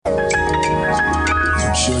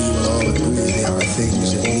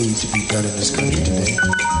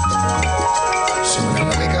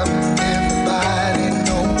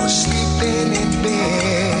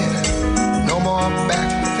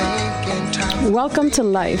Welcome to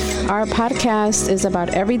Life. Our podcast is about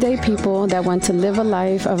everyday people that want to live a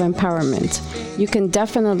life of empowerment. You can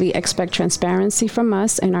definitely expect transparency from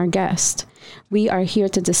us and our guest. We are here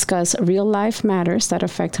to discuss real life matters that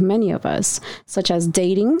affect many of us, such as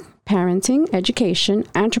dating, parenting, education,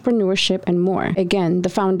 entrepreneurship, and more. Again, the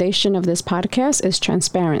foundation of this podcast is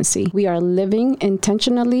transparency. We are living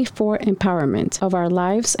intentionally for empowerment of our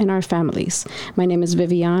lives and our families. My name is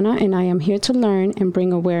Viviana, and I am here to learn and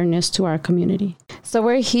bring awareness to our community. So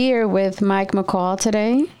we're here with Mike McCall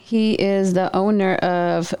today. He is the owner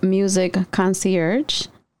of Music Concierge.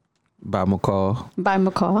 By McCall,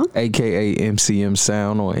 aka MCM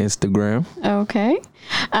Sound on Instagram. Okay.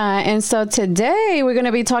 And so today we're going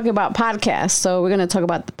to be talking about podcasts. So we're going to talk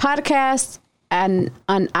about the podcast and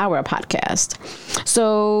on our podcast.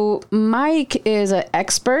 So Mike is an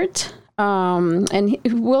expert, and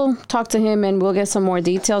we'll talk to him and we'll get some more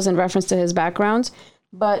details in reference to his background.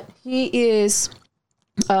 But he is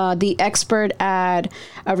the expert at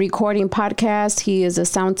a recording podcast. He is a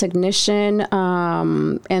sound technician,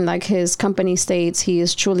 and like his company states, he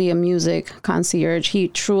is truly a music concierge. He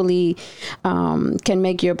truly can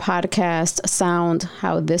make your podcast sound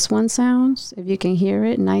how this one sounds, if you can hear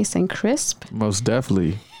it nice and crisp. Most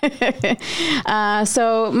definitely.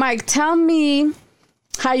 So Mike, tell me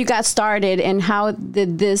how you got started and how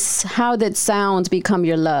did sound become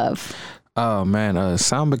your love? Oh man,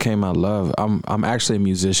 sound became my love. I'm actually a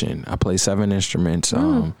musician. I play 7 instruments: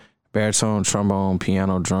 baritone, trombone,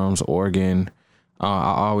 piano, drums, organ.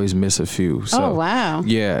 I always miss a few. So, oh wow!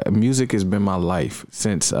 Yeah, music has been my life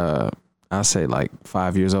since I say like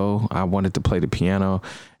 5 years old. I wanted to play the piano,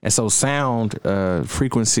 and so sound,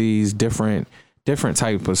 frequencies, different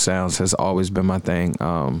type of sounds has always been my thing.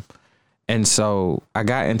 And so I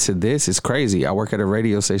got into this. It's crazy. I work at a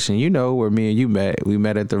radio station, where me and you met. We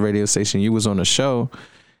met at the radio station. You was on a show,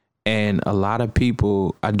 and a lot of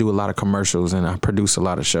people, I do a lot of commercials and I produce a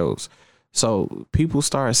lot of shows. So people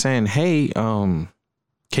started saying, hey, can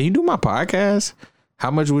you do my podcast?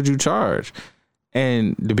 How much would you charge?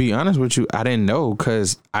 And to be honest with you, I didn't know,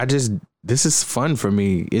 because this is fun for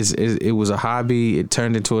me. It was a hobby. It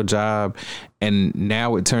turned into a job, and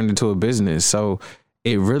now it turned into a business. So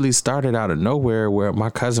it really started out of nowhere, where my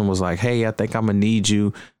cousin was like, hey, I think I'm gonna need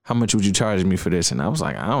you. How much would you charge me for this? And I was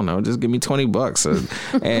like, I don't know, just give me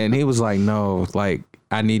 $20. And he was like, no, like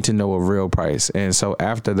I need to know a real price. And so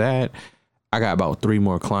after that, I got about 3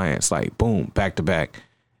 more clients, like boom, back to back.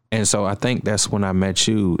 And so I think that's when I met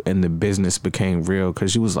you and the business became real,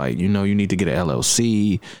 because you was like, you need to get an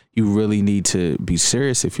LLC. You really need to be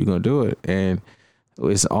serious if you're gonna do it. And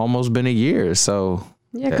it's almost been a year. So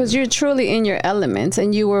yeah, because you're truly in your element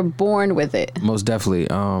and you were born with it. Most definitely.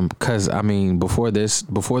 Because I mean, before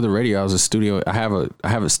the radio, I was a studio. I have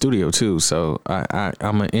a studio too. So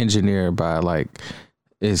I'm an engineer by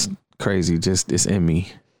it's crazy. Just it's in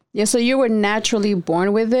me. Yeah. So you were naturally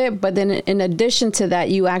born with it, but then in addition to that,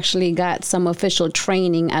 you actually got some official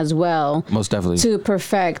training as well. Most definitely. To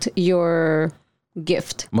perfect your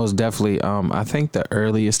gift. Most definitely. I think the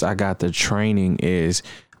earliest I got the training is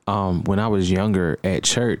when I was younger at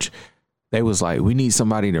church. They was like, we need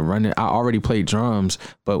somebody to run it. I already played drums,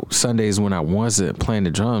 but Sundays when I wasn't playing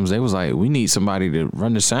the drums, they was like, we need somebody to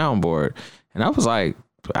run the soundboard. And I was like,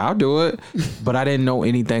 I'll do it. But I didn't know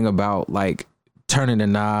anything about like turning the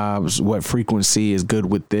knobs, what frequency is good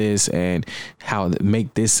with this, and how to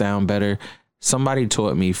make this sound better. Somebody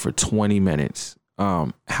taught me for 20 minutes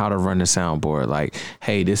how to run the soundboard. Like,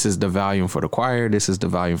 hey, this is the volume for the choir. This is the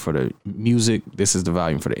volume for the music. This is the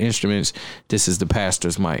volume for the instruments. This is the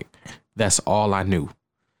pastor's mic. That's all I knew.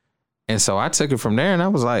 And so I took it from there, and I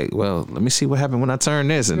was like, well, let me see what happened when I turn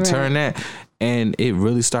this and turn that. And it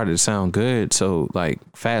really started to sound good. So like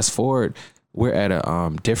fast forward, we're at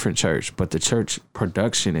a different church, but the church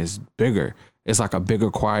production is bigger. It's like a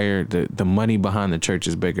bigger choir. The money behind the church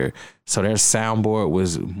is bigger. So their soundboard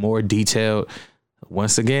was more detailed.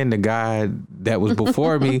 Once again, the guy that was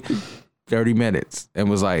before me, 30 minutes, and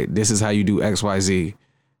was like, this is how you do X, Y, Z.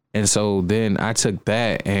 And so then I took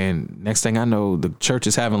that, and next thing I know, the church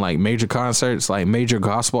is having like major concerts, like major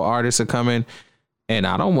gospel artists are coming, and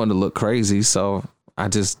I don't want to look crazy. So I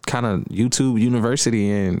just kind of YouTube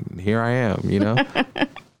University, and here I am,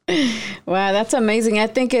 Wow, that's amazing. I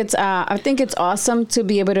think it's awesome to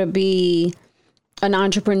be able to be an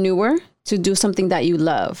entrepreneur, to do something that you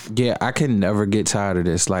love. Yeah, I can never get tired of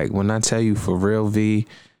this. Like when I tell you, for real, V,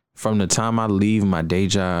 from the time I leave my day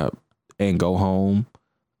job and go home,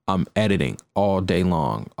 I'm editing all day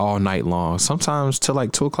long, all night long, sometimes till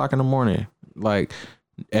like 2:00 in the morning, like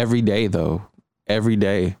every day though, every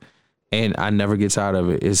day. And I never get tired of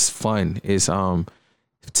it. It's fun.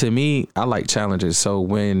 to me, I like challenges. So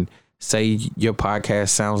when, say, your podcast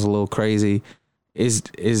sounds a little crazy,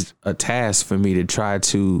 is a task for me to try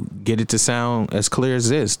to get it to sound as clear as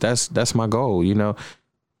this. That's my goal, you know.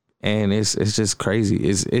 And it's just crazy.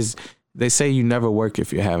 It's they say you never work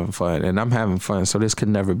if you're having fun, and I'm having fun, so this could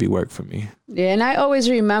never be work for me. Yeah, and I always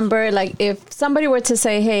remember, like, if somebody were to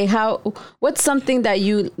say, "Hey, what's something that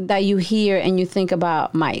you hear and you think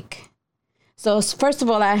about Mike?" So first of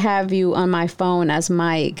all, I have you on my phone as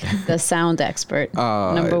Mike, the sound expert.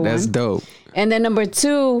 Number one, that's dope. And then number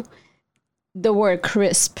two, the word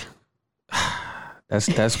crisp.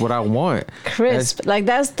 That's what I want. Crisp.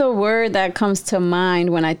 That's the word that comes to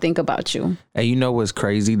mind when I think about you. And you know what's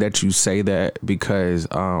crazy that you say that, because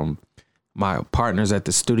my partners at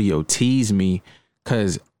the studio tease me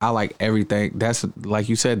because I like everything. That's, like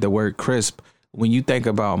you said, the word crisp. When you think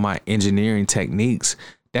about my engineering techniques,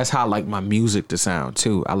 that's how I like my music to sound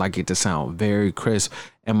too. I like it to sound very crisp.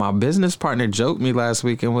 And my business partner joked me last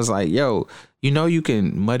week and was like, yo, you know, you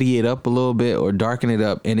can muddy it up a little bit or darken it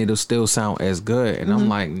up and it'll still sound as good. And I'm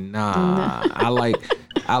like, nah, I'm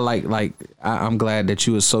glad that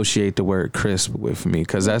you associate the word crisp with me,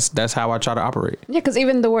 because that's how I try to operate. Yeah, because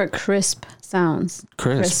even the word crisp sounds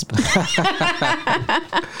crisp.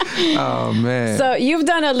 Oh man. So you've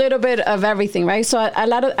done a little bit of everything, right? So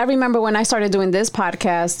I remember when I started doing this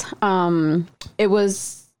podcast, it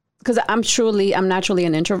was because I'm naturally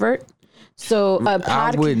an introvert. So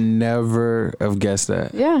I would never have guessed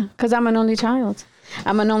that. Yeah, because I'm an only child.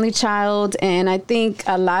 And I think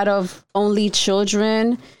a lot of only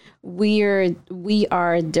children, we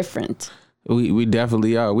are different. We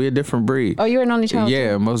definitely are. We're a different breed. Oh, you're an only child?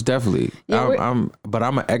 Yeah, most definitely. Yeah, but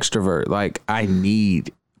I'm an extrovert. Like, I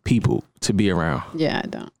need people to be around. Yeah, I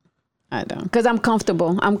don't. Because I'm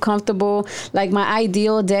comfortable. Like, my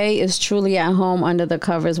ideal day is truly at home under the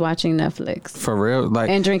covers watching Netflix. For real? Like,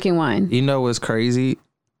 and drinking wine. You know what's crazy?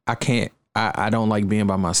 I don't like being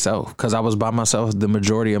by myself, because I was by myself the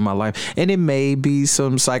majority of my life. And it may be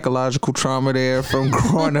some psychological trauma there from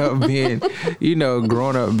growing up being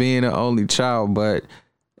an only child, but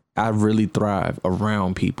I really thrive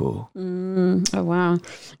around people. Oh, wow.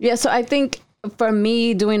 Yeah. So I think for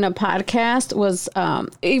me, doing a podcast was,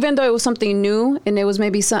 even though it was something new and it was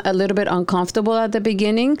maybe a little bit uncomfortable at the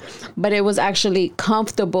beginning, but it was actually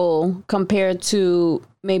comfortable compared to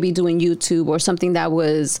maybe doing YouTube or something that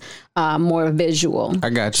was more visual.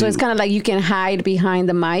 I got you. So it's kind of like you can hide behind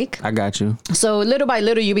the mic. I got you. So little by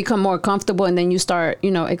little, you become more comfortable, and then you start,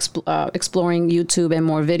 exploring YouTube and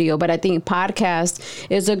more video. But I think podcast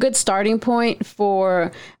is a good starting point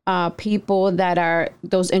for people that are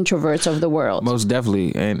those introverts of the world. Most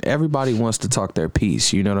definitely. And everybody wants to talk their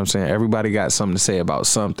piece. You know what I'm saying? Everybody got something to say about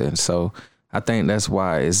something. So I think that's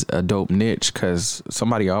why it's a dope niche, because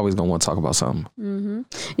somebody always gonna want to talk about something. Mm-hmm.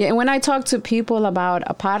 Yeah, and when I talk to people about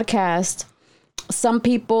a podcast, some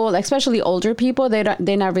people, especially older people, they're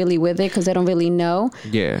not really with it because they don't really know.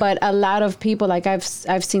 Yeah. But a lot of people, like I've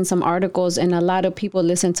seen some articles, and a lot of people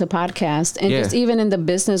listen to podcasts, and just even in the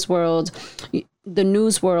business world, the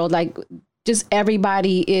news world, like just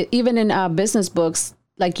everybody, even in business books.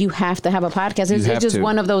 Like, you have to have a podcast. It's just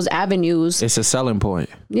one of those avenues. It's a selling point.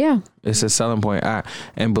 Yeah. It's a selling point.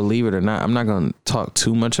 And believe it or not, I'm not going to talk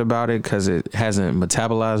too much about it because it hasn't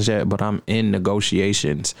metabolized yet, but I'm in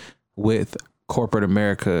negotiations with corporate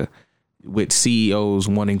America, with CEOs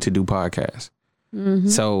wanting to do podcasts. Mm-hmm.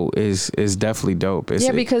 So it's definitely dope.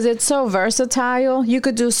 Because it's so versatile. You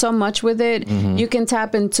could do so much with it. Mm-hmm. You can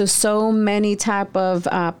tap into so many type of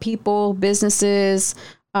people, businesses,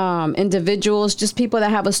 individuals, just people that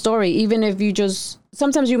have a story. Even if you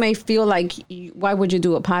sometimes you may feel like, why would you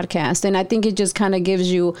do a podcast? And I think it just kind of gives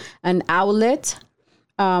you an outlet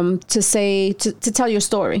to tell your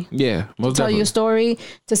story. Yeah, most tell your story,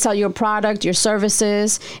 to sell your product, your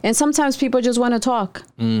services. And sometimes people just want to talk.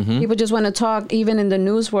 Mm-hmm. People just want to talk. Even in the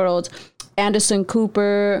news world, Anderson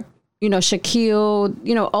Cooper,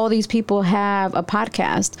 Shaquille, all these people have a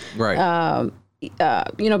podcast. Right.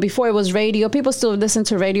 Before it was radio, people still listen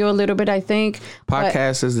to radio a little bit, I think.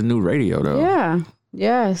 Podcast is the new radio, though. Yeah.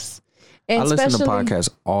 Yes. And I listen to podcasts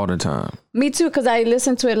all the time. Me too, because I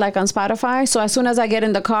listen to it like on Spotify. So as soon as I get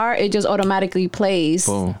in the car, it just automatically plays.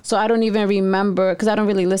 Boom. So I don't even remember, because I don't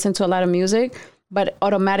really listen to a lot of music, but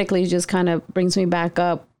automatically just kind of brings me back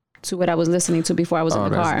up to what I was listening to before I was in the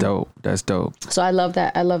car. That's dope. So I love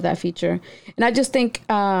that. I love that feature. And I just think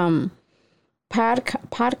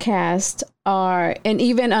podcasts are, and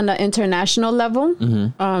even on the international level,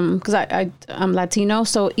 because I'm Latino,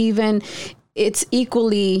 so even it's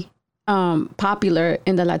equally popular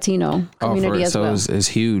in the Latino community as well. So it's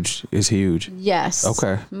huge. It's huge. Yes.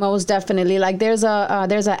 Okay. Most definitely. Like there's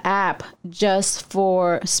a app just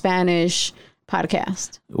for Spanish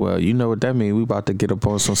podcast. Well, you know what that means. We about to get up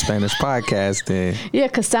on some Spanish podcast then. Yeah,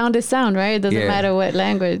 because sound is sound, right? It doesn't matter what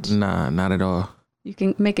language. Nah, not at all. You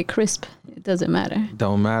can make it crisp. It doesn't matter.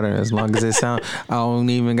 Don't matter as long as it sound. I don't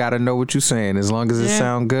even got to know what you're saying. As long as it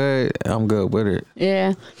sound good, I'm good with it.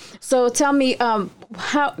 Yeah. So tell me,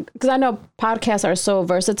 how? Because I know podcasts are so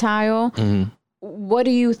versatile. Mm-hmm. What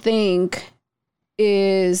do you think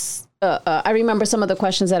is? I remember some of the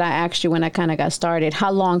questions that I asked you when I kind of got started.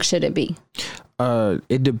 How long should it be?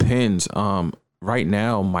 It depends. Right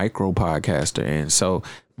now, micro podcaster, and so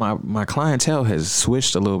my clientele has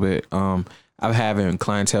switched a little bit. I'm having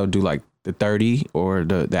clientele do like the 30 or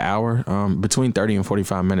the hour, between 30 and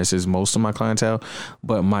 45 minutes is most of my clientele.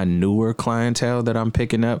 But my newer clientele that I'm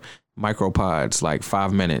picking up, micropods, like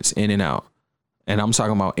 5 minutes in and out. And I'm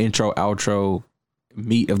talking about intro, outro,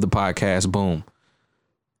 meat of the podcast, boom.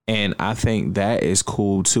 And I think that is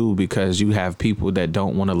cool too, because you have people that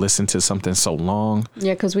don't want to listen to something so long.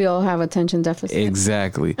 Yeah, because we all have attention deficit.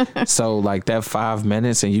 Exactly. So like that 5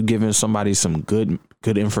 minutes and you giving somebody some good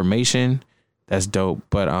information, that's dope.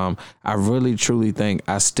 But I really truly think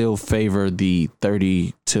I still favor the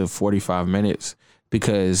 30 to 45 minutes,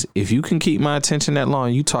 because if you can keep my attention that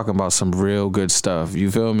long, you talking about some real good stuff.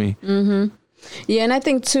 You feel me? Mm-hmm. Yeah, and I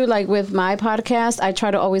think too, like with my podcast, I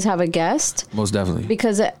try to always have a guest. Most definitely.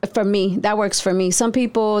 Because for me, that works for me. Some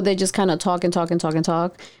people, they just kind of talk,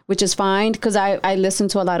 which is fine, because I listen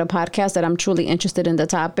to a lot of podcasts that I'm truly interested in the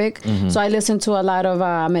topic. Mm-hmm. So I listen to a lot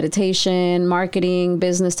of meditation, marketing,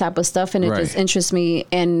 business type of stuff, and it just interests me.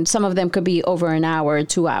 And some of them could be over an hour,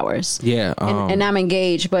 2 hours. Yeah. And I'm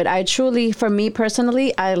engaged. But I truly, for me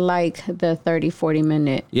personally, I like the 30, 40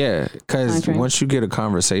 minute. Yeah, because once you get a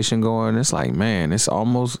conversation going, it's like, man, it's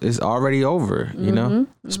already over, you know,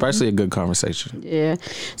 especially a good conversation. Yeah.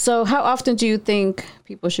 So how often do you think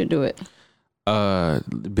people should do it?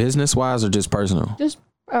 Business wise or just personal? Just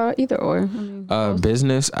either or.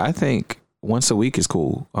 Business, I think once a week is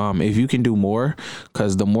cool. If you can do more,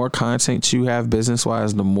 because the more content you have business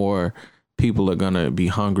wise, the more people are going to be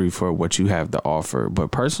hungry for what you have to offer.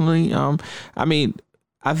 But personally, I mean,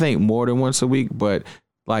 I think more than once a week, but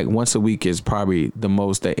like once a week is probably the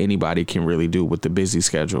most that anybody can really do with the busy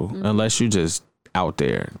schedule, unless you just out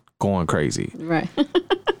there going crazy. Right.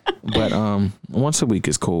 But once a week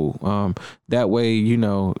is cool. That way, you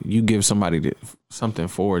know, you give somebody something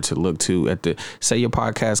forward to look to say your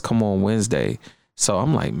podcast come on Wednesday. So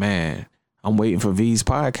I'm like, man, I'm waiting for V's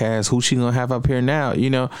podcast. Who's she gonna have up here now?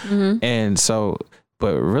 You know? Mm-hmm. And so,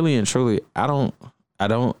 but really and truly, I'm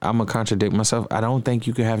gonna contradict myself. I don't think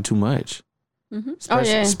you can have too much.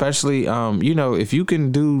 Mm-hmm. Especially, you know, if you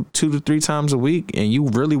can do 2 to 3 times a week and you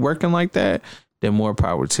really working like that, then more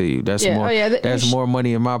power to you. That's more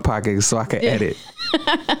money in my pocket, so I can edit.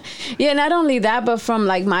 Yeah, not only that, but from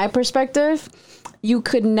like my perspective, you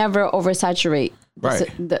could never oversaturate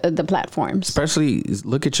the platforms. Especially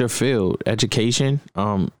look at your field, education.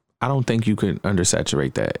 I don't think you could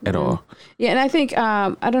undersaturate that at all. Yeah, and I think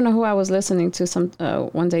I don't know who I was listening to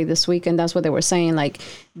one day this week, and that's what they were saying. Like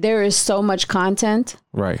there is so much content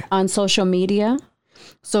on social media.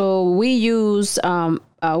 So we use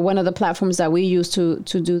one of the platforms that we use to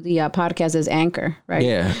do the podcast is Anchor, right?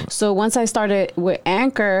 Yeah. So once I started with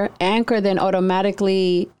Anchor then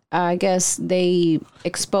automatically, I guess they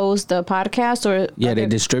expose the podcast they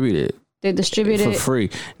distribute it. They distribute it for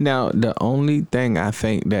free. Now, the only thing I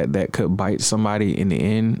think that could bite somebody in the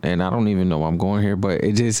end, and I don't even know where I'm going here, but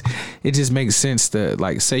it just makes sense to,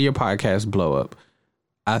 like, say your podcast blow up.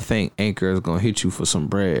 I think Anchor is gonna hit you for some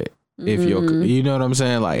bread. If you know what I'm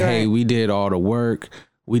saying? Like, hey, we did all the work.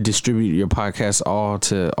 We distributed your podcast all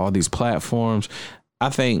to all these platforms. I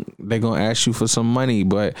think they're gonna ask you for some money,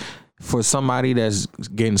 but for somebody that's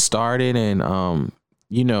getting started and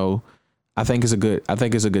you know, I think it's a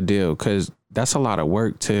good deal, because that's a lot of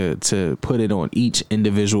work to put it on each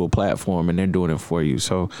individual platform, and they're doing it for you.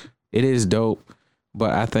 So it is dope.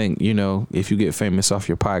 But I think, you know, if you get famous off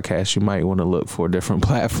your podcast, you might want to look for a different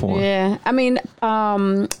platform. Yeah. I mean,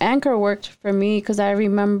 Anchor worked for me, because I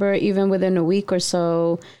remember even within a week or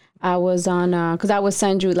so, I was on, because I would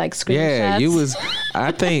send you like screenshots. Yeah, you was,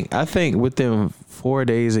 I think within 4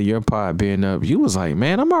 days of your pod being up, you was like,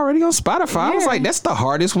 man, I'm already on Spotify. Yeah. I was like, that's the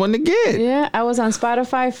hardest one to get. Yeah, I was on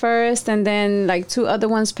Spotify first, and then like 2 other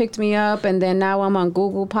ones picked me up, and then now I'm on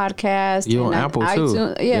Google Podcast. You on Apple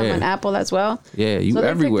too? Yeah, I'm on Apple as well. Yeah, you so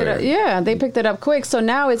everywhere. They picked it up quick. So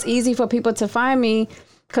now it's easy for people to find me,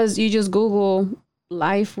 because you just Google,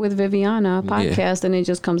 Life with Viviana podcast, and it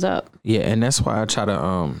just comes up. Yeah, and that's why I try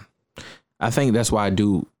to I think that's why I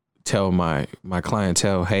do tell my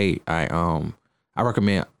clientele, hey, I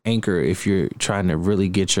recommend Anchor if you're trying to really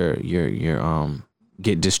get your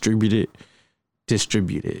get distributed.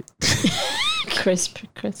 Crisp.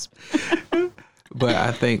 But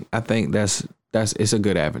I think that's it's a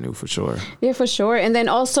good avenue for sure. Yeah, for sure. And then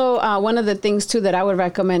also one of the things too that I would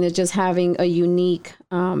recommend is just having a unique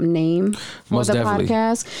name for Most the definitely.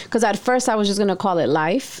 podcast. Because at first I was just going to call it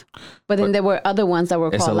Life, but then there were other ones that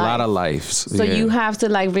were It's called a Life. lot of lives. So you have to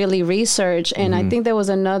like really research. And I think there was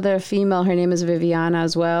another female, her name is Viviana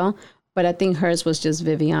as well. But I think hers was just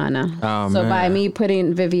Viviana. So by me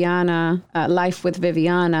putting Viviana, Life with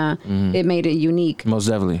Viviana, it made it unique. Most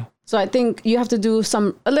definitely. So I think you have to do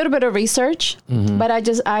a little bit of research, but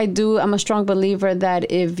I'm a strong believer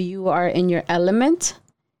that if you are in your element,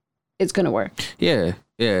 it's going to work. Yeah.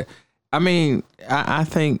 Yeah. I mean, I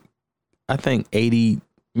think 80,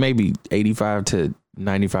 maybe 85 to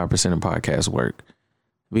 95% of podcasts work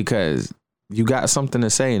because you got something to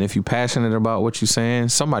say. And if you're passionate about what you're saying,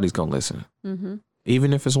 somebody's going to listen,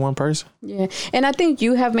 even if it's one person. Yeah. And I think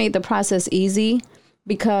you have made the process easy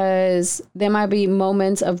because there might be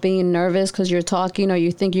moments of being nervous because you're talking or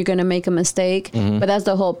you think you're going to make a mistake. But that's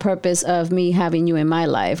the whole purpose of me having you in my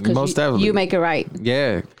life. Most definitely. You make it right.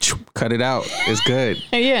 Yeah. Cut it out. It's good.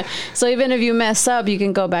 Yeah. So even if you mess up, you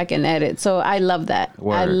can go back and edit. So I love that.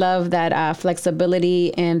 Word. I love that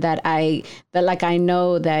flexibility and that I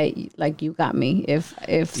know that like you got me if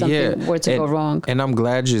something were to go wrong. And I'm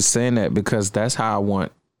glad you're saying that because that's how I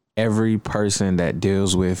want every person that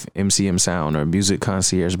deals with MCM Sound or Music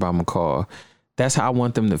Concierge by McCall. That's how I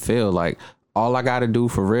want them to feel. Like all I got to do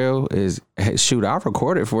for real is, hey, shoot, I'll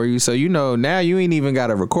record it for you. So, now you ain't even got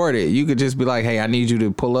to record it. You could just be like, hey, I need you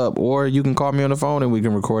to pull up, or you can call me on the phone and we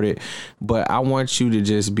can record it. But I want you to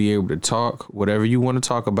just be able to talk whatever you want to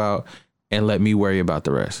talk about and let me worry about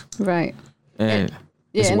the rest. Right. And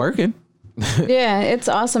it's working. Yeah, it's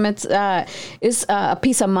awesome. It's a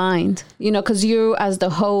peace of mind, because you as the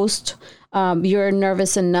host, you're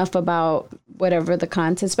nervous enough about whatever the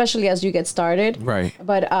content, especially as you get started. Right.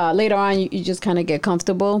 But later on, you just kind of get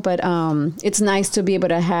comfortable. But it's nice to be able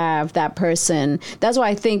to have that person. That's why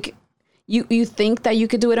I think you think that you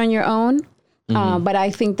could do it on your own. But I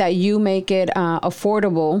think that you make it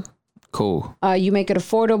affordable. Cool. You make it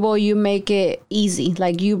affordable. You make it easy.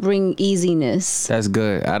 Like you bring easiness. That's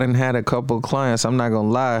good. I done had a couple of clients. I'm not going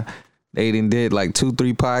to lie. They did like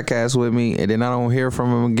 2-3 podcasts with me and then I don't hear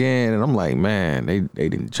from them again. And I'm like, man, they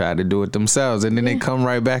didn't try to do it themselves. And then they come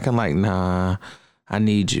right back and like, nah, I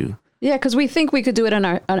need you. Yeah, because we think we could do it on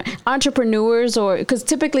our entrepreneurs, or because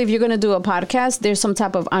typically if you're going to do a podcast, there's some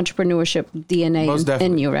type of entrepreneurship DNA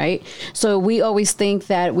in you, right? So we always think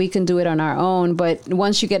that we can do it on our own. But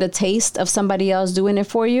once you get a taste of somebody else doing it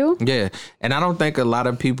for you. Yeah. And I don't think a lot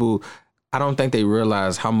of people, they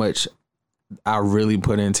realize how much I really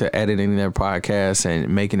put into editing their podcast and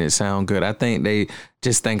making it sound good. I think they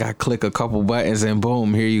just think I click a couple buttons and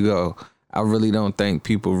boom, here you go. I really don't think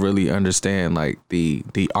people really understand like the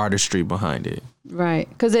artistry behind it. Right.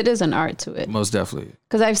 Because it is an art to it. Most definitely.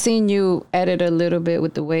 Because I've seen you edit a little bit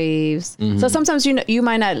with the waves. Mm-hmm. So sometimes you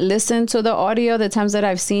might not listen to the audio the times that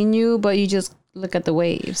I've seen you, but you just look at the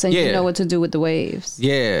waves and you know what to do with the waves.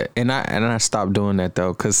 Yeah. And I stopped doing that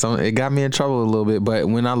though, because it got me in trouble a little bit. But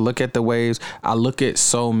when I look at the waves, I look at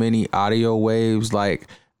so many audio waves. Like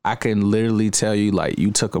I can literally tell you like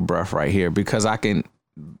you took a breath right here because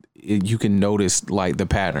you can notice like the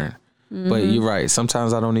pattern. Mm-hmm. But you're right.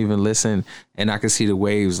 Sometimes I don't even listen and I can see the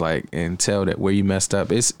waves like and tell that where you messed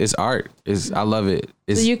up. It's art. I love it.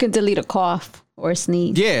 So you can delete a cough or a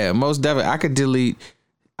sneeze. Yeah, most definitely. I could delete.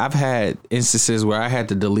 I've had instances where I had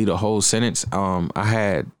to delete a whole sentence.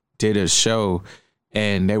 I did a show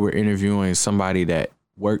and they were interviewing somebody that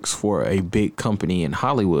works for a big company in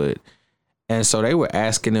Hollywood. And so they were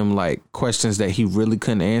asking him like questions that he really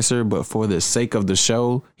couldn't answer, but for the sake of the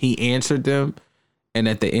show, he answered them. And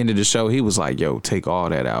at the end of the show, he was like, yo, take all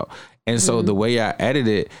that out. And so the way I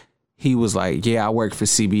edited, he was like, yeah, I work for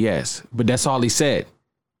CBS. But that's all he said.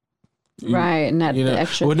 Right. Not the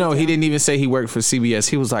extra. Well, no, he didn't even say he worked for CBS.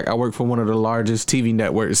 He was like, I work for one of the largest TV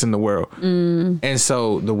networks in the world. And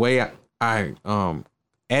so the way I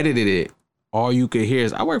edited it, all you could hear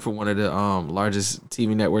is I work for one of the largest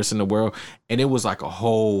TV networks in the world. And it was like a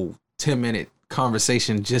whole 10-minute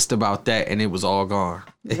conversation just about that. And it was all gone.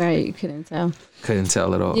 Right. You couldn't tell. Couldn't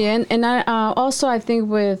tell at all. Yeah. And I also, I think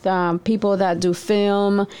with people that do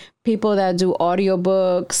film, people that do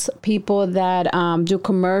audiobooks, people that do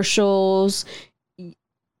commercials,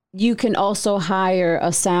 you can also hire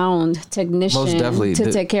a sound technician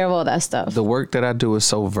to take care of all that stuff. The work that I do is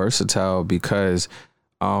so versatile because,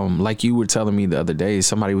 like you were telling me the other day,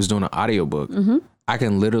 somebody was doing an audiobook. Mm-hmm. I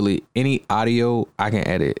can literally, any audio I can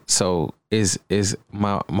edit. So is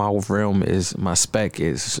my realm is, my spec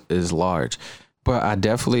is large. But I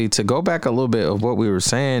definitely, to go back a little bit of what we were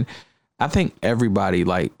saying, I think everybody,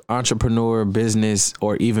 like entrepreneur, business,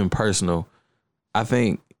 or even personal, I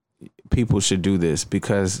think people should do this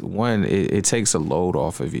because one, it takes a load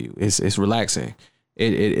off of you. It's relaxing.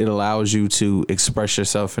 It allows you to express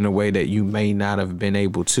yourself in a way that you may not have been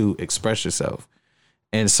able to express yourself.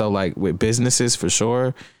 And so like with businesses, for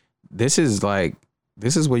sure, this is where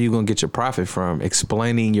you're going to get your profit from.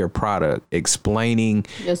 Explaining your product, explaining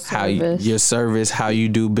how your service, how you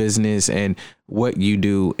do business and what you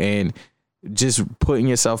do, and just putting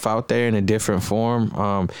yourself out there in a different form.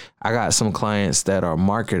 I got some clients that are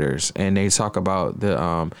marketers and they talk about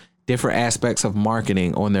the different aspects of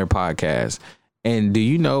marketing on their podcast. And do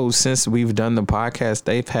you know, since we've done the podcast,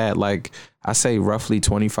 they've had I say roughly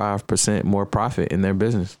 25% more profit in their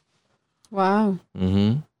business. Wow.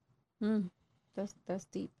 Mm-hmm. That's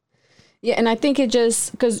deep. Yeah, and I think it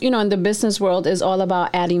just, because, in the business world is all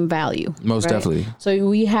about adding value. Most definitely. So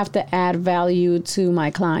we have to add value to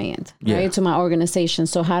my client, right? To my organization.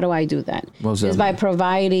 So how do I do that? Most definitely. It's by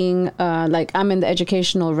providing, I'm in the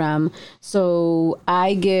educational realm. So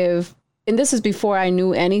I give, and this is before I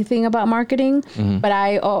knew anything about marketing, but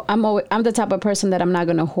I'm the type of person that I'm not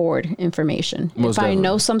going to hoard information. Most if definitely. I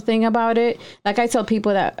know something about it, like I tell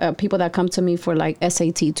people that come to me for like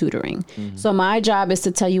SAT tutoring. So my job is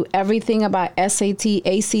to tell you everything about SAT,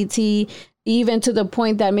 ACT, even to the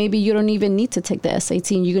point that maybe you don't even need to take the SAT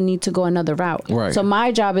and you need to go another route. Right. So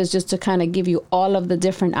my job is just to kind of give you all of the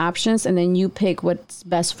different options and then you pick what's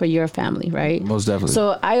best for your family, right? Most definitely.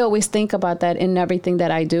 So I always think about that in everything that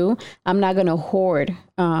I do. I'm not going to hoard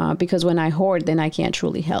because when I hoard, then I can't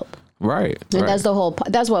truly help. Right. And that's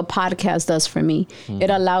what podcast does for me. It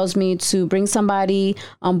allows me to bring somebody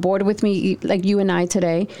on board with me, like you and I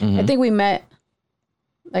today. I think we met,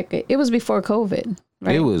 it was before COVID.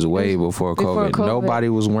 Right? It was way before COVID. Nobody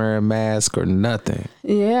was wearing masks or nothing.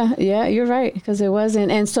 Yeah, you're right, because it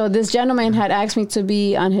wasn't. And so this gentleman had asked me to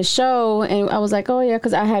be on his show, and I was like, oh yeah,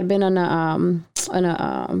 because I had been on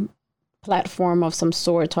a platform of some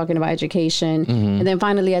sort talking about education, and then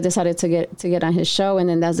finally I decided to get on his show, and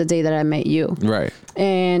then that's the day that I met you. Right.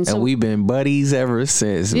 And so we've been buddies ever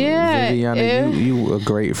since. Yeah, Viviana, you a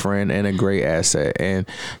great friend and a great asset. And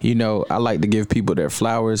I like to give people their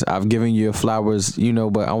flowers. I've given you your flowers,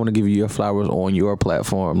 but I want to give you your flowers on your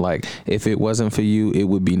platform. Like if it wasn't for you, it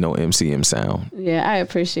would be no MCM Sound. Yeah, I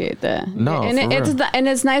appreciate that. No, and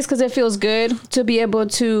it's nice because it feels good to be able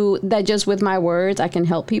to that just with my words I can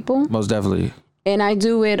help people. Most definitely. And I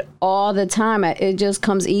do it all the time. It just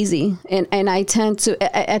comes easy. And I tend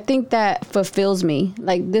to, I think that fulfills me.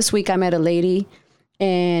 Like this week I met a lady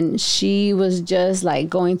and she was just like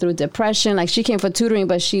going through depression. Like she came for tutoring,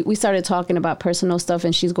 but we started talking about personal stuff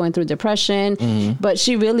and she's going through depression, but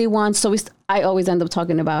she really wants, I always end up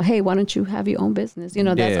talking about, hey, why don't you have your own business?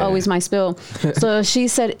 That's always my spill. So she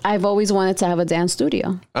said, I've always wanted to have a dance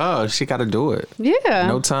studio. Oh, she got to do it. Yeah.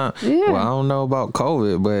 No time. Yeah. Well, I don't know about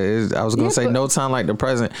COVID, but I was going to say no time like the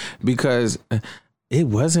present, because it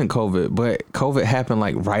wasn't COVID, but COVID happened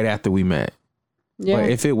like right after we met. Yeah.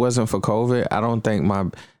 But if it wasn't for COVID, I don't think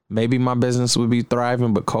maybe my business would be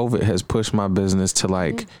thriving, but COVID has pushed my business to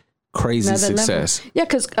crazy another success. Level. Yeah,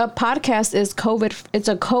 because a podcast is it's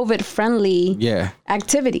a COVID friendly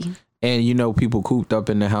activity. And people cooped up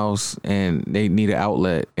in the house and they need an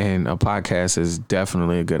outlet, and a podcast is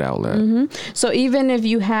definitely a good outlet. Mm-hmm. So even if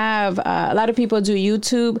you have a lot of people do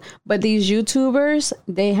YouTube, but these YouTubers,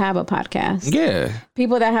 they have a podcast. Yeah.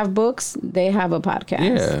 People that have books, they have a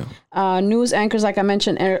podcast. Yeah. News anchors, like I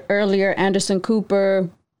mentioned earlier, Anderson Cooper,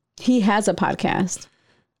 he has a podcast.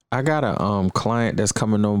 I got a client that's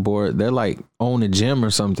coming on board. They're own a gym or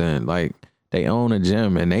something. They own a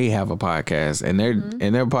gym and they have a podcast, and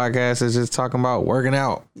their podcast is just talking about working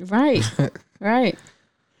out. Right. Right.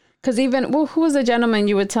 Because even, who was the gentleman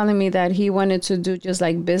you were telling me that he wanted to do just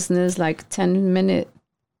business, 10-minute?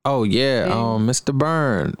 Oh yeah. Mr.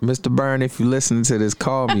 Byrne, if you listen to this,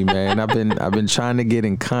 call me, man. I've been trying to get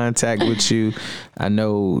in contact with you. I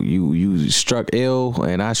know you struck ill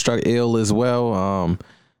and I struck ill as well.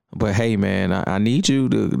 But hey, man, I need you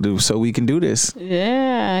to do so we can do this.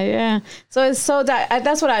 Yeah. So it's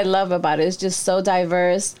that's what I love about it. It's just so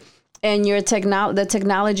diverse. And the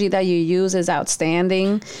technology that you use is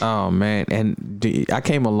outstanding. Oh man, and I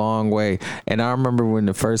came a long way. And I remember when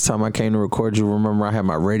the first time I came to record you, remember I had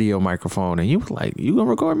my radio microphone, and you were like, "You gonna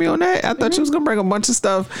record me on that?" I thought you was gonna bring a bunch of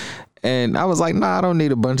stuff, and I was like, "Nah, I don't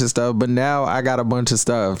need a bunch of stuff." But now I got a bunch of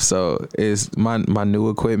stuff, so it's my new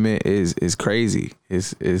equipment is crazy.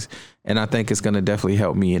 Is and I think it's gonna definitely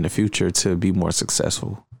help me in the future to be more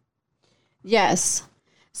successful. Yes,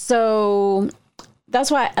 so. That's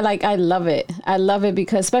why, I love it. I love it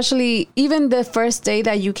because especially even the first day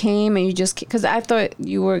that you came and because I thought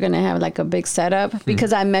you were going to have like a big setup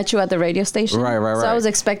because I met you at the radio station. Right. So I was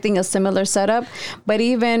expecting a similar setup. But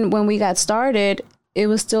even when we got started, it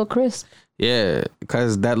was still crisp. Yeah,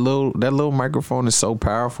 because that little microphone is so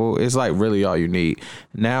powerful. It's like really all you need.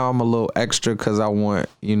 Now I'm a little extra because I want,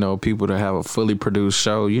 people to have a fully produced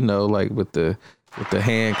show, like with the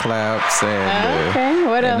hand claps and okay,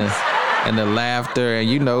 what else? And the laughter and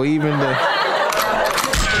even though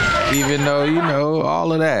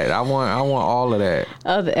all of that. I want all of that.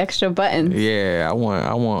 Oh, the extra buttons. Yeah, I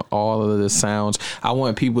want all of the sounds. I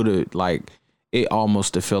want people to it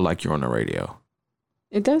almost to feel like you're on the radio.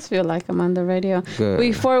 It does feel like I'm on the radio. Good.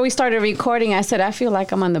 Before we started recording, I said I feel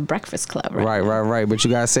like I'm on the Breakfast Club. Right. But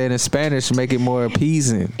you gotta say it in Spanish to make it more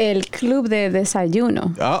appeasing. El Club de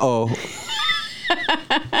Desayuno.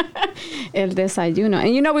 El Desayuno.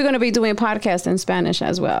 And we're going to be doing podcasts in Spanish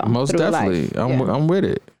as well. Most definitely. I'm with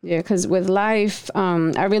it. Yeah, because with Life,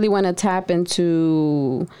 I really want to tap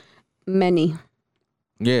into many.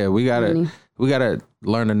 Yeah, we gotta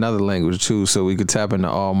learn another language too, so we could tap into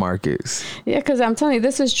all markets. Yeah, because I'm telling you,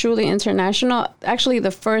 this is truly international. Actually,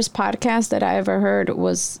 the first podcast that I ever heard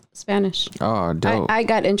was Spanish. Oh, dope. I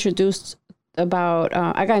got introduced to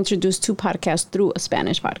podcasts through a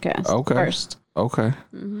Spanish podcast. Okay. First. Okay.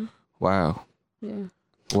 Mm-hmm. Wow. Yeah.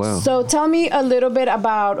 Well. So tell me a little bit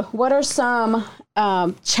about what are some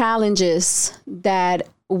challenges that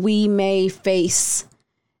we may face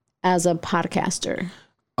as a podcaster.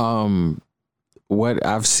 What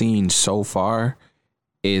I've seen so far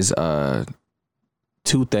is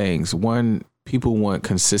two things. One, people want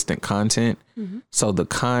consistent content. Mm-hmm. So the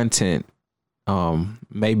content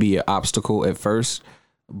may be an obstacle at first,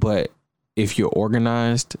 but if you're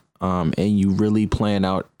organized and you really plan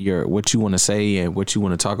out what you want to say and what you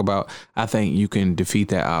want to talk about, I think you can defeat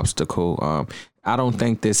that obstacle. I don't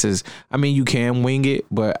think you can wing it,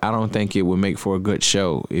 but I don't think it would make for a good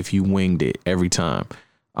show if you winged it every time.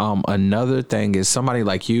 Another thing is somebody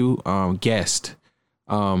like you, guest,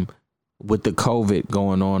 with the COVID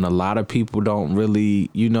going on, a lot of people don't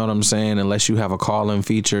really, you know what I'm saying? Unless you have a call-in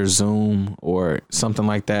feature, Zoom or something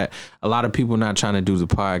like that. A lot of people not trying to do the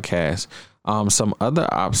podcast. Some other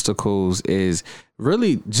obstacles is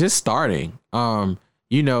really just starting. When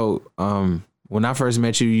I first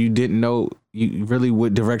met you, you didn't know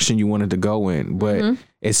what direction you wanted to go in. But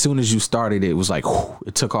as soon as you started, it was like, whew,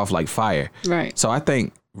 it took off like fire. Right. So I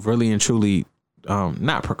think really and truly,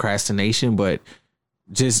 not procrastination, but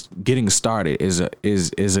just getting started is a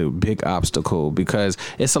big obstacle because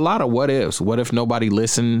it's a lot of what ifs. What if nobody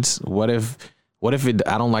listens? What if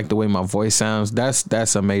I don't like the way my voice sounds?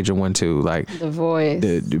 That's a major one too. Like the voice.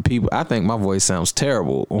 The people, I think my voice sounds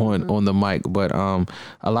terrible on the mic, but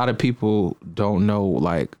a lot of people don't know,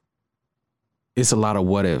 like, it's a lot of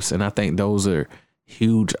what ifs, and I think those are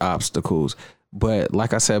huge obstacles. But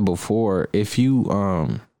like I said before, if you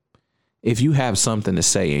have something to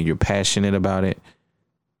say and you're passionate about it,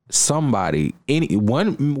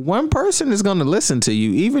 one person is going to listen to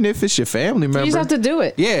you, even if it's your family member. You just have to do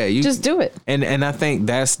it. Yeah, just do it. And I think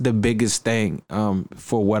that's the biggest thing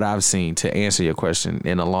for what I've seen, to answer your question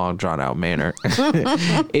in a long drawn out manner,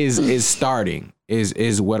 is starting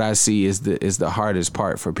is what I see is the hardest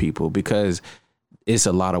part for people, because it's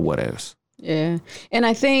a lot of what ifs. Yeah. And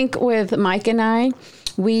I think with Mike and I,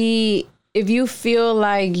 if you feel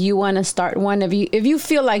like you want to start one, if you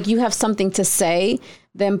feel like you have something to say,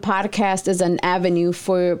 then podcast is an avenue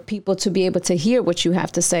for people to be able to hear what you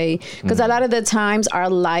have to say. Because a lot of the times our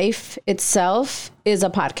life itself is a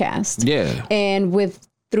podcast. Yeah. And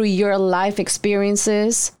through your life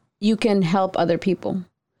experiences, you can help other people.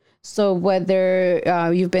 So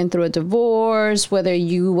whether you've been through a divorce, whether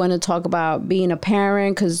you want to talk about being a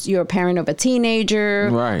parent because you're a parent of a teenager,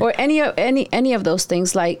 right, or any of those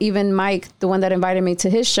things, like even Mike, the one that invited me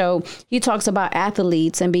to his show, he talks about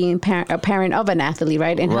athletes and being a parent of an athlete,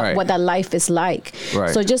 right? And right, what that life is like.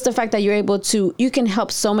 Right. So just the fact that you're able to, you can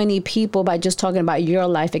help so many people by just talking about your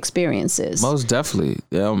life experiences. Most definitely.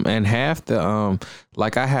 And half the,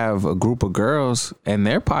 like I have a group of girls and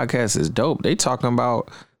their podcast is dope. They talking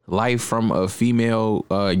about life from a female,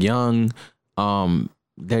 young,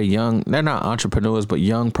 they're young. They're not entrepreneurs, but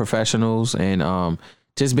young professionals, and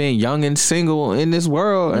just being young and single in this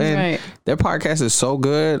world. And their podcast is so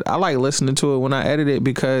good. I like listening to it when I edit it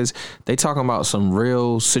because they talking about some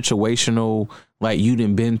real situational, like you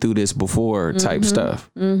done been through this before type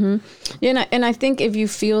stuff. Yeah, and I think if you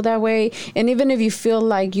feel that way, and even if you feel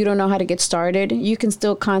like you don't know how to get started, you can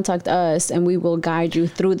still contact us and we will guide you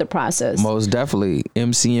through the process. Most definitely.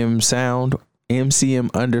 MCM Sound.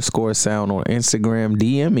 MCM_sound on Instagram.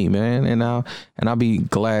 DM me, man, and I'll be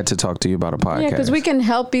glad to talk to you about a podcast. Yeah, because we can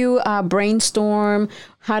help you brainstorm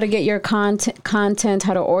how to get your content,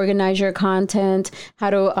 how to organize your content,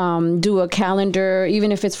 how to do a calendar,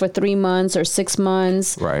 even if it's for 3 months or 6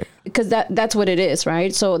 months. Right. Because that's what it is,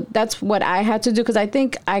 right? So that's what I had to do, because I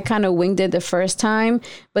think I kind of winged it the first time,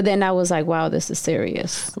 but then I was like, wow, this is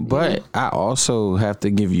serious. But I also have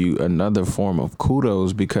to give you another form of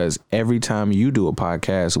kudos, because every time you do a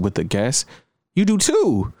podcast with a guest, you do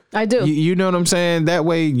too. I do. You know what I'm saying? That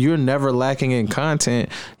way you're never lacking in content.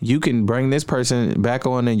 You can bring this person back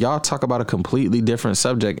on and y'all talk about a completely different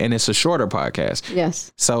subject, and it's a shorter podcast.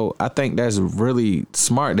 Yes. So I think that's really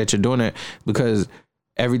smart that you're doing that, because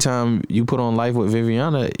every time you put on Life with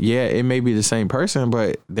Viviana, yeah, it may be the same person,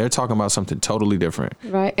 but they're talking about something totally different.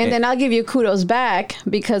 Right. And then I'll give you kudos back,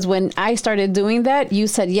 because when I started doing that, you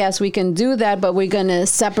said, yes, we can do that, but we're going to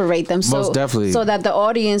separate them. Most definitely. So that the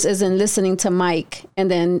audience isn't listening to Mike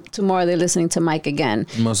and then tomorrow they're listening to Mike again.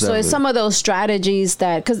 Most so definitely. It's some of those strategies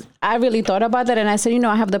that, because I really thought about that, and I said,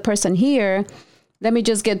 I have the person here. Let me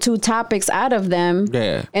just get 2 topics out of them.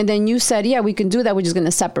 Yeah. And then you said, yeah, we can do that. We're just going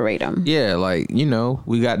to separate them. Yeah. Like,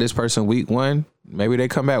 we got this person week 1. Maybe they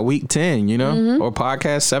come back week 10, or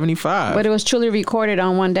podcast 75. But it was truly recorded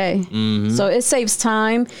on one day. So it saves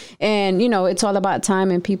time. And, it's all about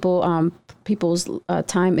time, and people's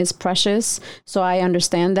time is precious. So I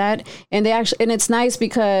understand that. And and it's nice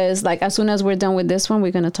because, like, as soon as we're done with this one,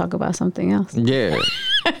 we're going to talk about something else. Yeah.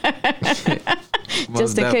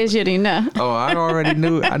 Just in case you didn't know. Oh, I already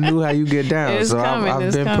knew. I knew how you get down. It's so coming,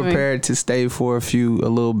 I've been prepared to stay for a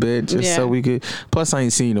little bit, just so we could. Plus, I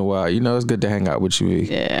ain't seen you in a while. It's good to hang out with you.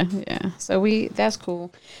 Yeah. So that's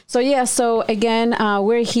cool. So again,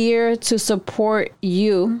 we're here to support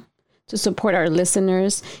you, to support our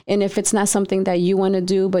listeners. And if it's not something that you want to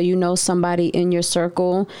do, but somebody in your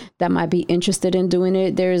circle that might be interested in doing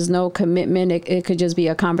it, there is no commitment. It could just be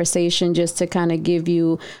a conversation, just to kind of give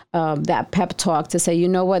you that pep talk to say,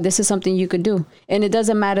 what, this is something you could do. And it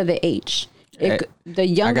doesn't matter the age. The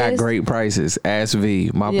youngest, I got great prices. Ask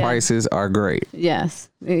V. My prices are great. Yes.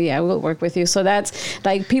 Yeah, we'll work with you. So that's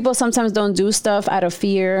like, people sometimes don't do stuff out of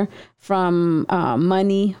fear from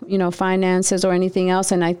money, finances or anything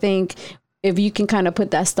else. And I think if you can kind of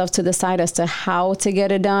put that stuff to the side as to how to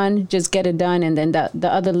get it done, just get it done. And then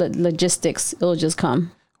the other logistics, it'll just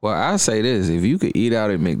come. Well, I say this: if you could eat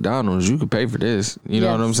out at McDonald's, you could pay for this. You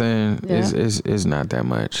know what I'm saying? Yeah. It's not that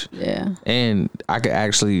much. Yeah. And I could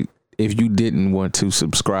actually, if you didn't want to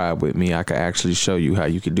subscribe with me, I could actually show you how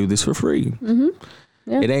you could do this for free.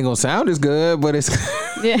 Yeah. It ain't gonna sound as good, but it's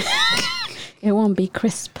it won't be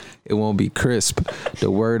crisp. It won't be crisp.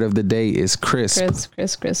 The word of the day is crisp.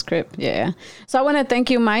 Crisp. Yeah. So I want to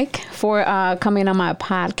thank you, Mike, for coming on my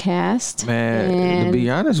podcast. Man, to be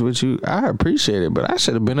honest with you, I appreciate it, but I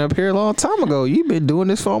should have been up here a long time ago. You've been doing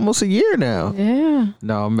this for almost a year now. Yeah.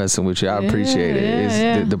 No, I'm messing with you. I appreciate it.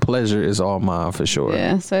 Yeah. The pleasure is all mine for sure.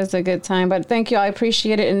 Yeah, so it's a good time. But thank you. I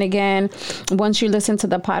appreciate it. And again, once you listen to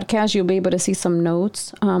the podcast, you'll be able to see some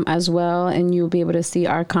notes as well, and you'll be able to see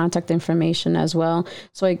our contact information as well.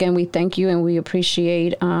 So again, we thank you and we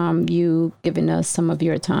appreciate you giving us some of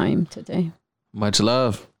your time today. Much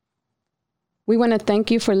love. We want to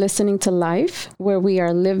thank you for listening to Life, where we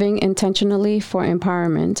are living intentionally for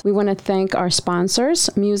empowerment. We want to thank our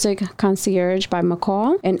sponsors, Music Concierge by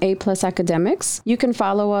McCall and A+ Academics. You can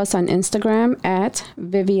follow us on Instagram at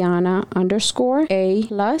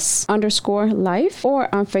Viviana_A+_life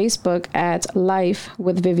or on Facebook at Life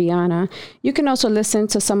with Viviana. You can also listen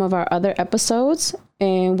to some of our other episodes,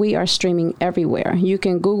 and we are streaming everywhere. You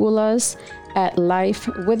can Google us at Life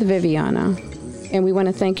with Viviana. And we want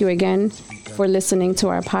to thank you again for listening to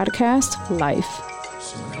our podcast, Life.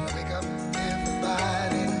 So wake up,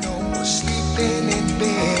 everybody, no more sleeping in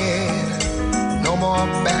bed, no more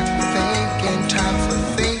back thinking, time for